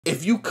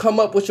If you come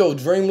up with your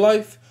dream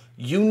life,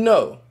 you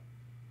know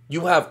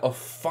you have a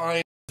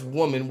fine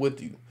woman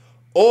with you.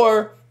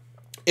 Or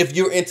if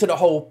you're into the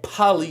whole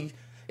poly,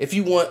 if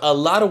you want a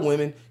lot of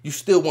women, you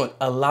still want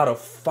a lot of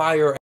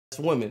fire ass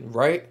women,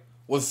 right?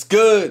 What's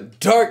good,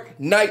 Dark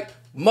Knight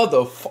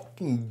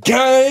motherfucking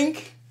gang?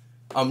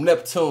 I'm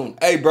Neptune.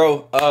 Hey,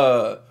 bro,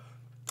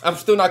 I'm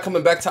still not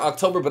coming back to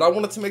October, but I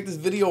wanted to make this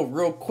video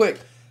real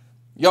quick.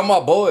 Y'all my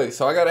boys,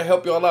 so I gotta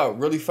help y'all out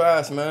really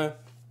fast, man.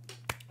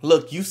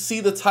 Look, you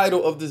see the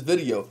title of this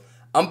video.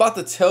 I'm about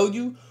to tell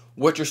you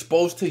what you're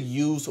supposed to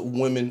use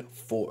women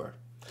for.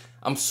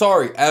 I'm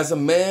sorry, as a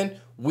man,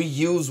 we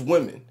use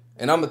women.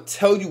 And I'm going to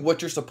tell you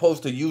what you're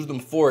supposed to use them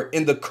for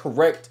in the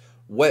correct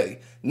way.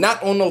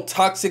 Not on no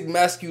toxic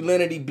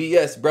masculinity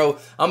BS, bro.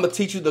 I'm going to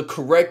teach you the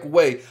correct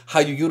way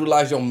how you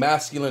utilize your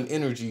masculine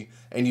energy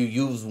and you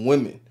use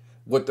women,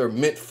 what they're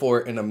meant for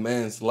in a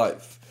man's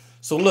life.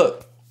 So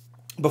look,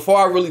 before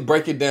I really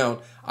break it down,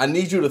 I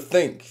need you to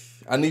think.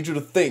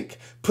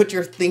 Put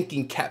your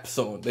thinking caps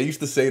on. They used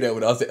to say that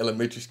when I was in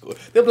elementary school.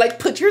 They'd be like,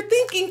 put your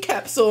thinking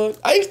caps on.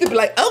 I used to be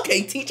like,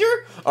 okay, teacher.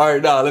 All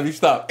right, nah, let me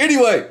stop.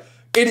 Anyway,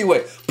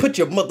 put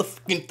your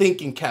motherfucking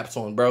thinking caps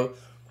on, bro.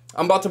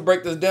 I'm about to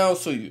break this down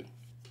to you.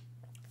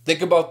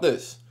 Think about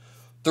this.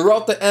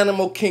 Throughout the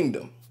animal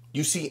kingdom,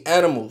 you see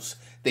animals.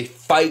 They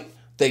fight,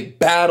 they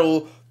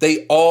battle,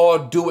 they all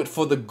do it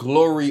for the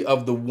glory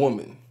of the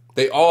woman.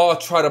 They all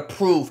try to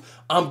prove,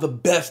 I'm the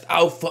best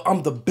alpha,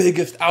 I'm the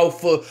biggest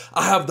alpha,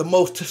 I have the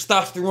most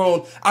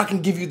testosterone, I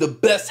can give you the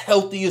best,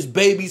 healthiest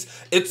babies.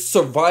 It's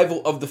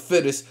survival of the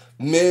fittest,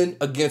 men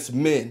against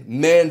men,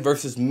 man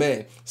versus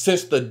man,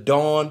 since the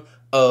dawn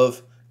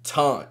of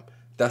time.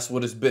 That's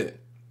what it's been.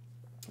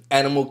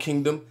 Animal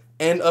kingdom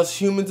and us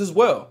humans as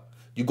well.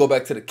 You go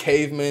back to the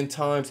caveman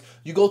times,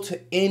 you go to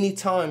any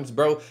times,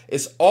 bro.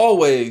 It's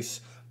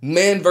always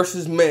man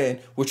versus man.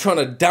 We're trying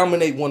to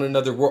dominate one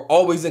another. We're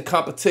always in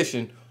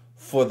competition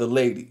for the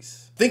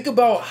ladies. Think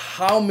about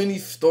how many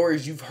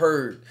stories you've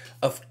heard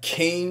of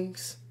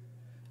kings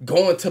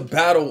going to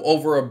battle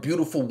over a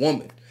beautiful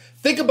woman.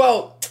 Think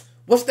about,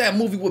 what's that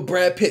movie with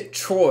Brad Pitt?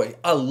 Troy.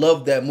 I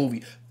love that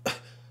movie.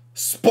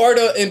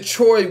 Sparta and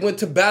Troy went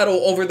to battle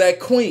over that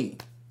queen.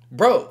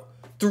 Bro,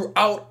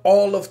 throughout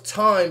all of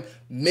time,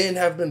 men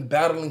have been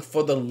battling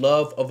for the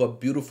love of a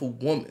beautiful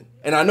woman.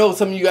 And I know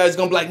some of you guys are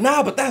gonna be like,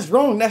 nah, but that's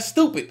wrong, that's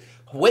stupid.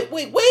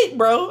 Wait,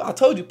 bro. I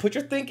told you, put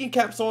your thinking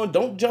caps on.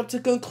 Don't jump to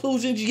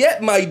conclusions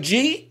yet, my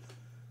G.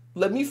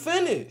 Let me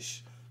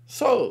finish.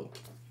 So,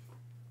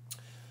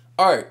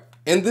 all right,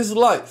 in this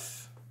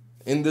life,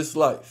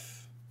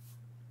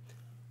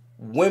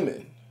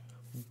 women,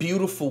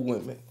 beautiful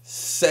women,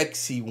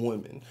 sexy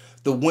women,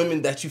 the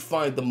women that you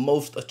find the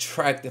most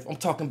attractive. I'm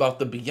talking about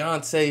the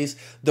Beyoncés,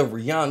 the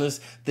Rihannas,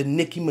 the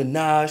Nicki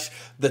Minaj,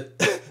 the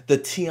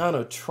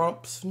Tiana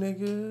Trumps,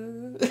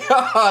 nigga.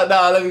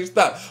 Nah, let me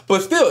stop.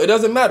 But still, it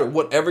doesn't matter.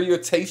 Whatever your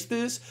taste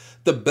is,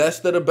 the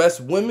best of the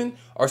best women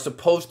are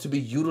supposed to be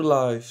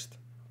utilized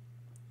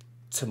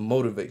to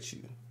motivate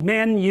you.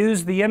 Men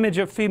use the image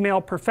of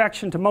female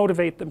perfection to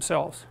motivate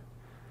themselves.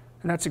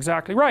 And that's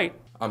exactly right.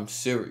 I'm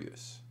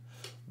serious.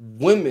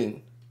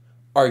 Women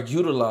are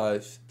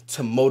utilized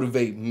to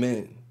motivate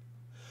men.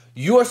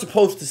 You are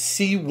supposed to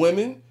see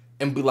women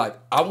and be like,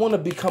 I want to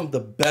become the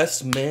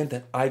best man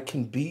that I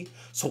can be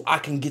so I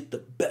can get the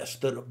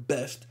best of the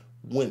best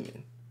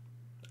women.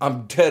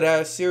 I'm dead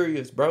ass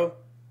serious, bro.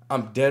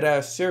 I'm dead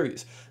ass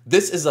serious.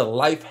 This is a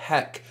life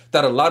hack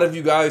that a lot of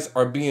you guys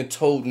are being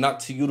told not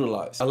to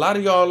utilize. A lot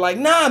of y'all are like,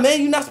 nah,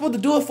 man, you're not supposed to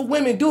do it for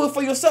women. Do it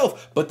for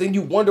yourself. But then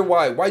you wonder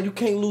why you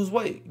can't lose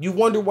weight. You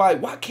wonder why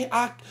can't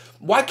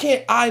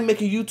I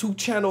make a YouTube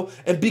channel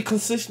and be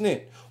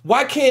consistent?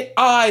 Why can't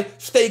I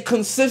stay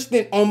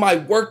consistent on my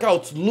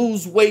workouts,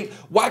 lose weight?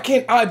 Why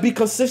can't I be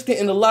consistent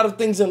in a lot of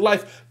things in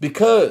life?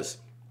 Because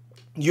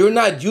you're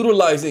not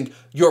utilizing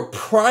your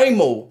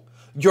primal,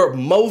 your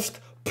most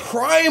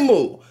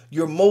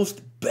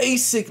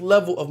basic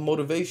level of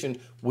motivation,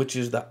 which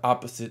is the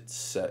opposite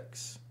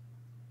sex.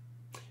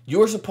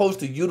 You're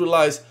supposed to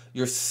utilize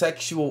your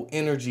sexual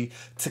energy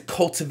to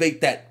cultivate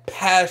that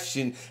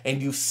passion,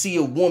 and you see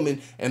a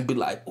woman and be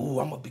like, ooh,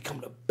 I'm gonna become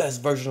the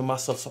best version of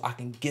myself so I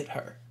can get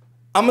her.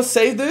 I'm gonna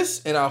say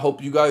this, and I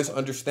hope you guys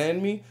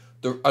understand me.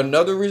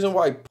 Another reason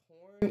why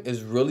porn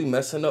is really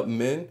messing up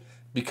men,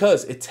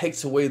 because it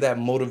takes away that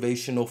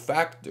motivational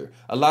factor.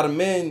 A lot of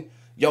men,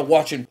 y'all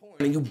watching porn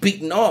and you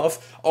beating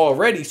off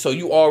already, so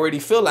you already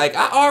feel like,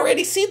 I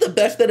already see the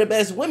best of the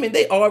best women.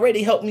 They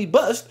already helped me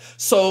bust.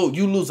 So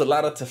you lose a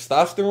lot of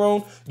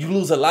testosterone. You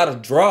lose a lot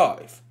of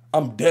drive.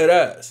 I'm dead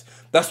ass.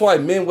 That's why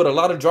men with a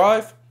lot of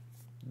drive,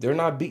 they're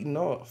not beating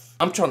off.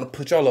 I'm trying to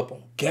put y'all up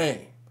on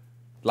game.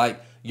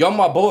 Like, y'all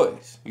my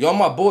boys. Y'all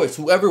my boys.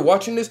 Whoever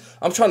watching this,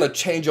 I'm trying to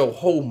change your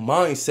whole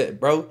mindset,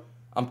 bro.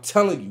 I'm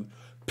telling you,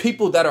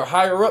 people that are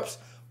higher ups,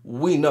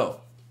 we know.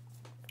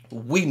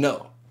 We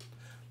know.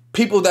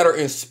 People that are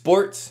in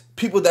sports,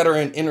 people that are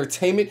in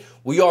entertainment,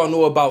 we all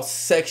know about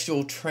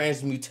sexual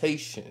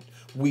transmutation.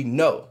 We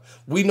know.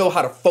 We know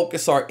how to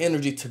focus our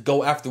energy to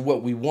go after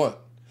what we want.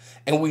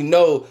 And we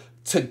know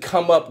to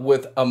come up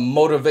with a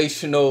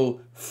motivational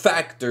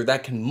factor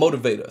that can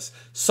motivate us.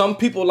 Some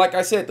people, like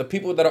I said, the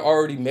people that are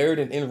already married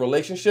and in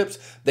relationships,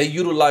 they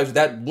utilize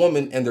that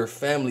woman and their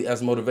family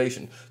as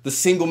motivation. The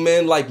single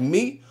man like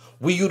me,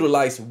 we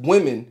utilize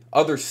women,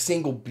 other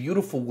single,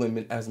 beautiful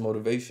women as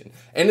motivation.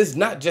 And it's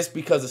not just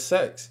because of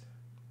sex.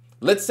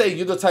 Let's say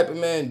you're the type of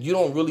man, you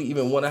don't really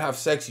even want to have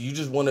sex. You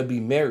just want to be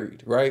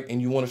married, right?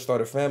 And you want to start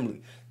a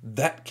family.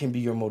 That can be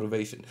your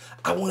motivation.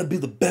 I want to be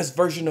the best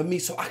version of me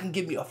so I can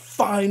get me a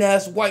fine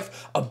ass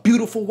wife, a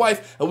beautiful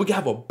wife, and we can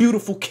have a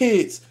beautiful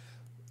kids.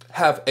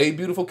 Have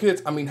beautiful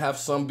kids? I mean, have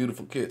some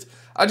beautiful kids.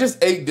 I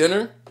just ate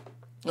dinner.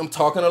 I'm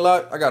talking a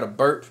lot. I got a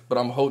burp, but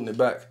I'm holding it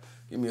back.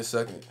 Give me a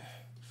second.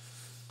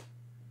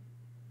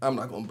 I'm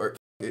not going to burp.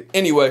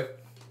 Anyway,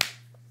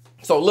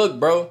 so look,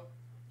 bro,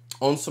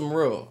 on some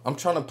real, I'm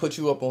trying to put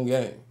you up on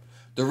game.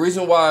 The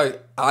reason why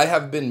I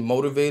have been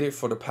motivated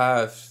for the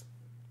past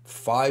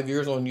 5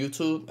 years on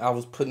YouTube, I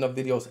was putting up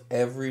videos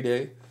every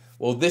day.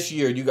 Well, this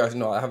year, you guys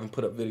know I haven't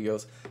put up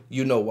videos.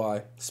 You know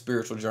why.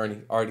 Spiritual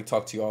journey. I already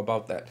talked to y'all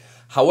about that.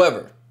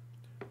 However,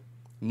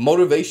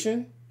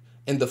 motivation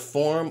in the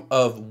form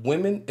of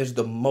women is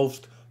the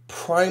most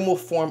primal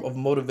form of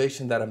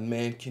motivation that a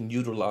man can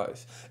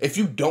utilize. If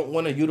you don't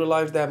want to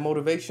utilize that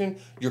motivation,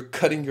 you're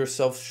cutting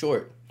yourself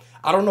short.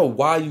 I don't know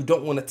why you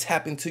don't want to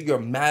tap into your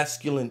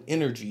masculine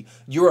energy.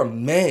 You're a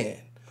man.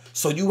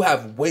 So you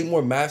have way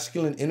more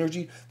masculine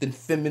energy than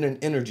feminine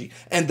energy.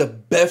 And the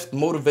best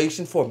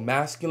motivation for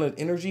masculine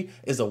energy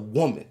is a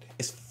woman.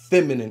 It's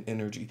feminine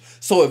energy.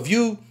 So if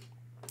you,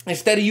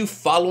 instead of you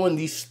following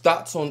these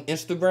thoughts on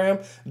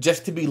Instagram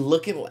just to be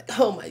looking like,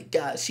 oh my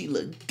God, she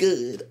look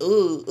good.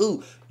 Ooh,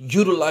 ooh.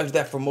 Utilize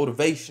that for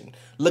motivation.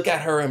 Look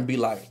at her and be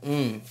like,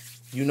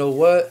 you know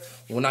what?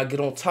 When I get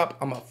on top,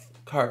 I'm going to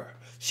fuck her.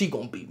 She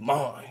going to be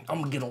mine. I'm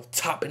going to get on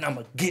top and I'm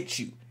going to get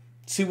you.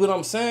 See what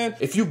I'm saying?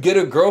 If you get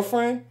a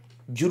girlfriend,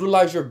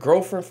 utilize your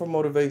girlfriend for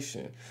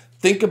motivation.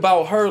 Think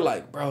about her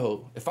like,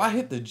 bro, if I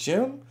hit the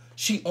gym,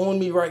 she on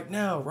me right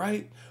now,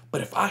 right?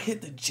 But if I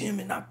hit the gym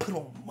and I put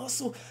on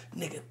muscle,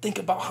 nigga, think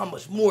about how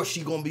much more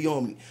she gonna be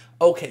on me.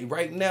 Okay,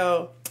 right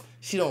now,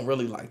 she don't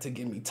really like to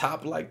get me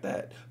top like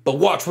that. But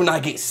watch when I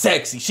get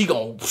sexy, she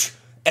gonna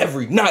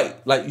every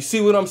night. Like, you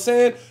see what I'm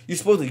saying? You're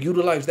supposed to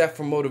utilize that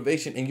for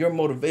motivation, and your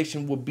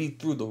motivation will be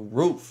through the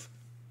roof.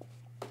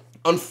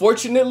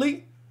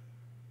 Unfortunately,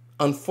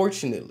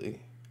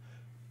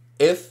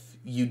 if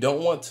you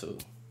don't want to,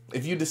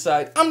 if you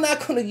decide, I'm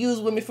not going to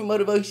use women for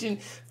motivation,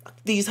 fuck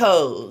these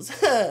hoes,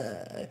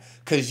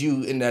 because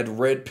you in that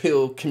red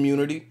pill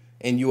community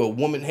and you a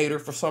woman hater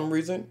for some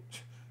reason,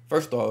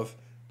 first off,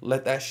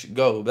 let that shit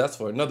go. That's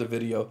for another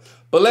video.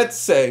 But let's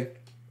say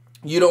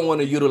you don't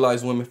want to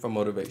utilize women for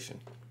motivation.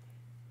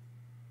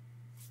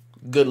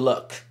 Good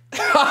luck.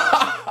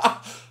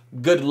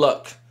 Good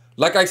luck.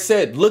 Like I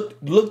said, look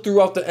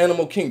throughout the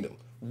animal kingdom.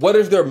 What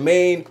is their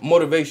main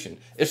motivation?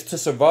 It's to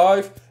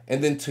survive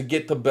and then to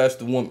get the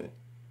best woman.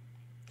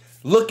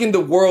 Look in the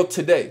world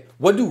today.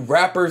 What do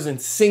rappers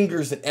and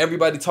singers and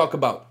everybody talk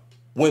about?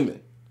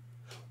 Women.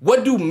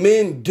 What do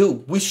men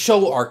do? We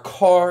show our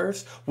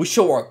cars. We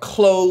show our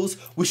clothes.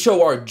 We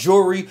show our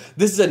jewelry.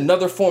 This is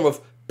another form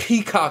of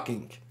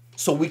peacocking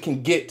so we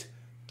can get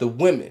the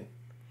women.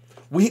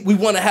 We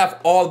want to have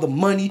all the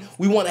money.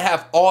 We want to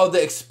have all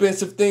the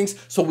expensive things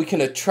so we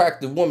can attract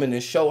the woman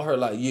and show her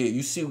like, yeah,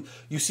 you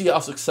see how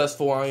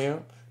successful I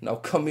am? Now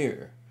come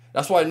here.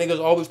 That's why niggas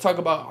always talk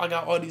about, I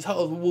got all these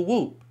hoes, woo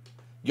woo.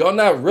 Y'all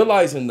not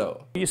realizing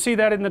though. You see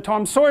that in the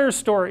Tom Sawyer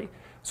story.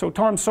 So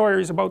Tom Sawyer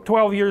is about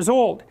 12 years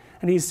old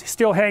and he's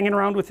still hanging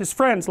around with his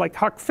friends like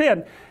Huck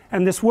Finn.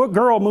 And this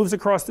girl moves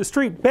across the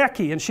street,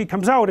 Becky, and she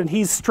comes out and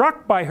he's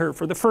struck by her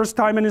for the first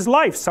time in his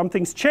life.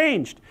 Something's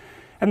changed.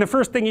 And the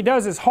first thing he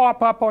does is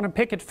hop up on a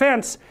picket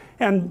fence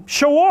and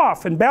show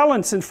off and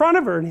balance in front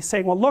of her. And he's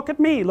saying, well, look at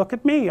me, look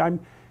at me.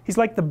 He's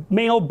like the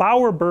male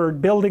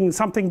bowerbird building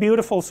something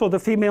beautiful so the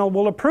female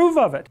will approve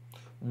of it.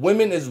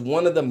 Women is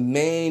one of the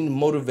main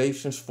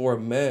motivations for a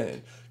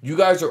man. You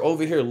guys are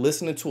over here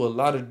listening to a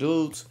lot of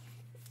dudes,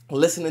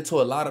 listening to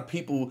a lot of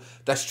people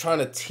that's trying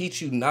to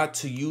teach you not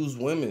to use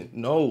women.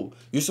 No,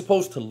 you're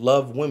supposed to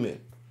love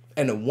women.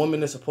 And a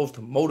woman is supposed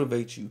to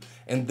motivate you.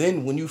 And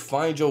then when you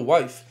find your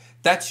wife,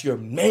 that's your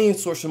main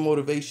source of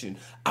motivation.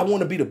 I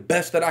want to be the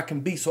best that I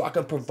can be so I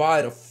can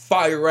provide a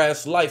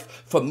fire-ass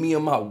life for me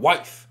and my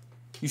wife.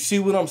 You see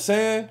what I'm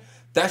saying?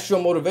 That's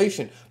your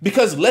motivation.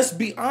 Because let's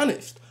be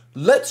honest.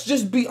 Let's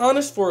just be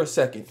honest for a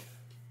second.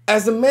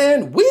 As a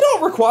man, we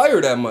don't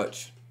require that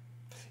much.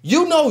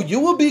 You know you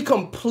will be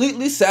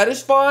completely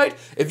satisfied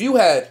if you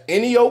had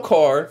any old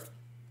car,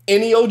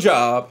 any old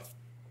job,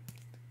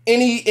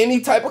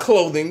 any type of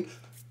clothing,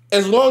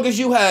 as long as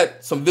you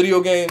had some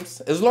video games,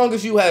 as long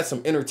as you had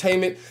some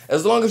entertainment,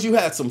 as long as you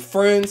had some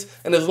friends,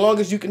 and as long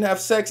as you can have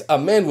sex, a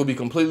man will be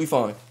completely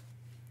fine.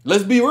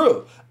 Let's be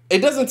real. It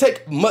doesn't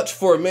take much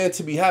for a man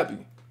to be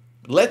happy.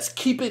 Let's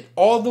keep it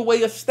all the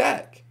way a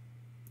stack.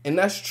 And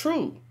that's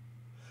true.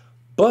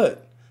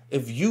 But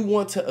if you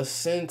want to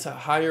ascend to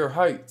higher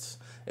heights,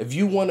 if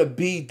you want to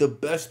be the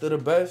best of the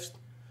best,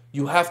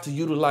 You have to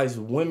utilize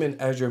women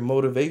as your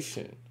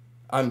motivation.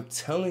 I'm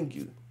telling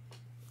you.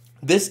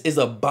 This is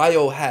a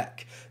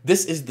biohack.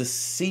 This is the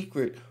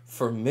secret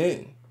for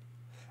men.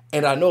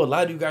 And I know a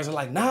lot of you guys are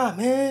like, nah,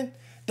 man,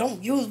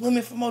 don't use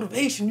women for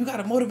motivation. You got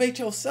to motivate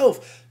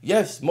yourself.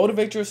 Yes,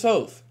 motivate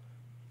yourself.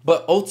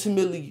 But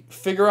ultimately,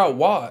 figure out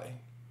why.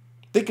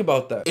 Think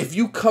about that. If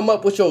you come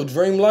up with your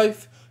dream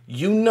life,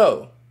 you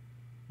know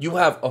you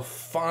have a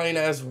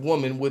fine-ass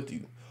woman with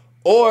you.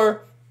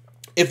 Or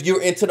if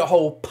you're into the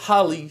whole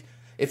poly,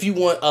 if you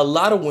want a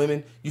lot of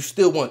women, you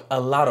still want a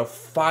lot of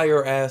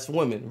fire-ass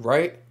women,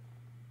 right?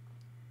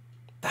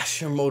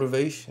 That's your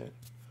motivation.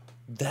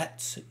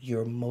 That's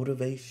your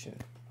motivation.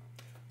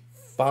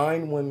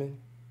 Fine women,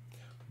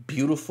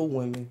 beautiful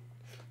women,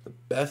 the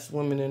best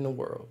women in the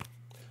world.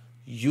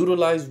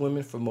 Utilize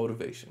women for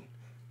motivation.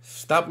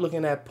 Stop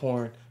looking at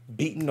porn,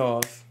 beating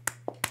off.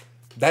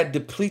 That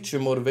depletes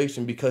your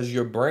motivation because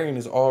your brain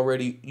is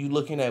already, you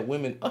looking at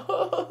women,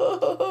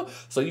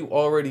 so you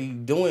already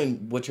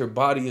doing what your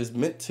body is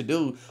meant to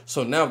do.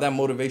 So now that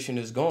motivation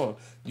is gone.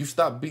 You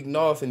stop beating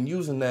off and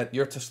using that,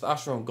 your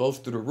testosterone goes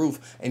through the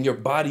roof and your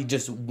body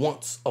just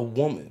wants a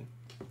woman.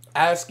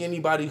 Ask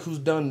anybody who's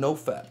done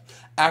NoFap.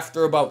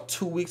 After about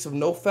 2 weeks of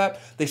NoFap,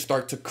 they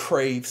start to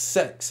crave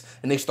sex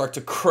and they start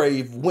to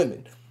crave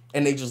women.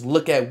 And they just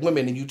look at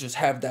women and you just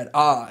have that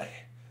eye.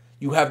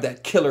 You have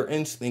that killer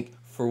instinct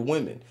for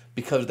women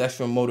because that's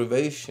your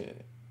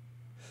motivation.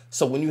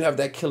 So when you have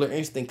that killer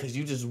instinct because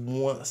you just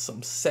want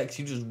some sex,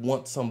 you just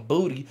want some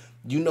booty,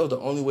 you know the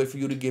only way for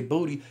you to get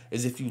booty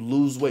is if you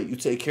lose weight, you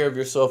take care of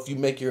yourself, you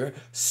make your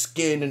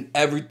skin and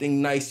everything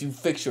nice, you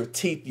fix your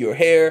teeth, your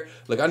hair.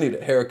 Like, I need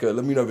a haircut.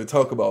 Let me not even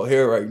talk about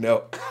hair right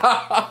now.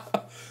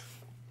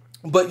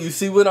 But you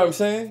see what I'm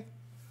saying?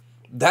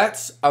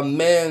 That's a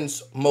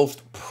man's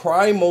most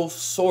primal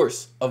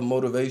source of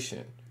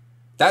motivation.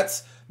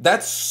 That's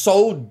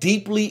so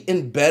deeply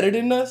embedded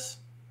in us,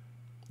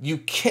 you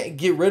can't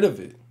get rid of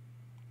it.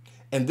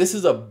 And this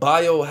is a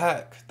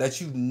biohack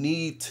that you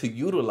need to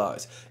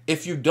utilize.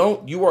 If you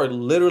don't, you are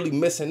literally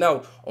missing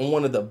out on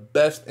one of the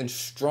best and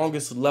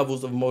strongest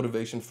levels of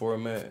motivation for a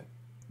man.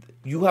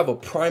 You have a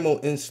primal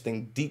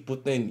instinct deep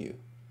within you.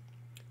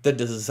 The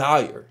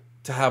desire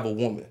to have a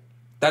woman.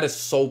 That is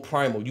so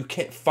primal. You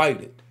can't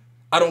fight it.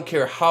 I don't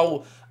care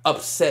how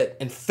upset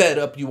and fed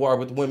up you are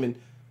with women.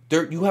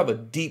 You have a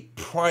deep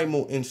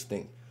primal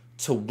instinct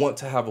to want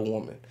to have a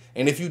woman.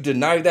 And if you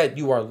deny that,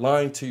 you are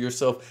lying to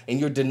yourself and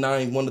you're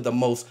denying one of the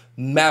most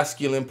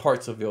masculine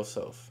parts of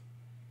yourself.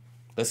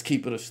 Let's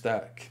keep it a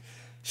stack.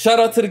 Shout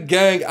out to the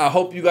gang. I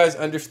hope you guys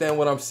understand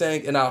what I'm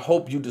saying, and I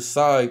hope you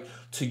decide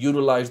to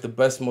utilize the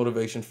best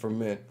motivation for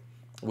men,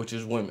 which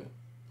is women.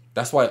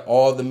 That's why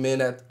all the men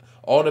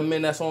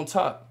that's on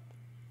top,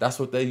 that's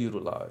what they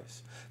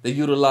utilize. They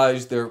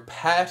utilize their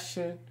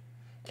passion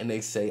and they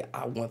say,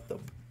 I want the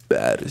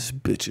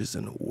baddest bitches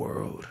in the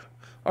world.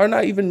 Or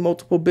not even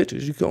multiple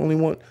bitches. You can only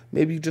want,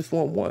 maybe you just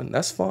want one.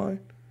 That's fine.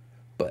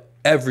 But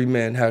every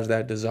man has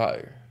that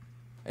desire.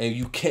 And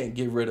you can't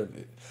get rid of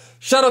it.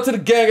 Shout out to the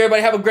gang,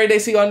 everybody. Have a great day.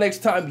 See y'all next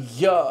time.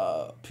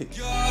 Yeah.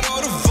 Peace.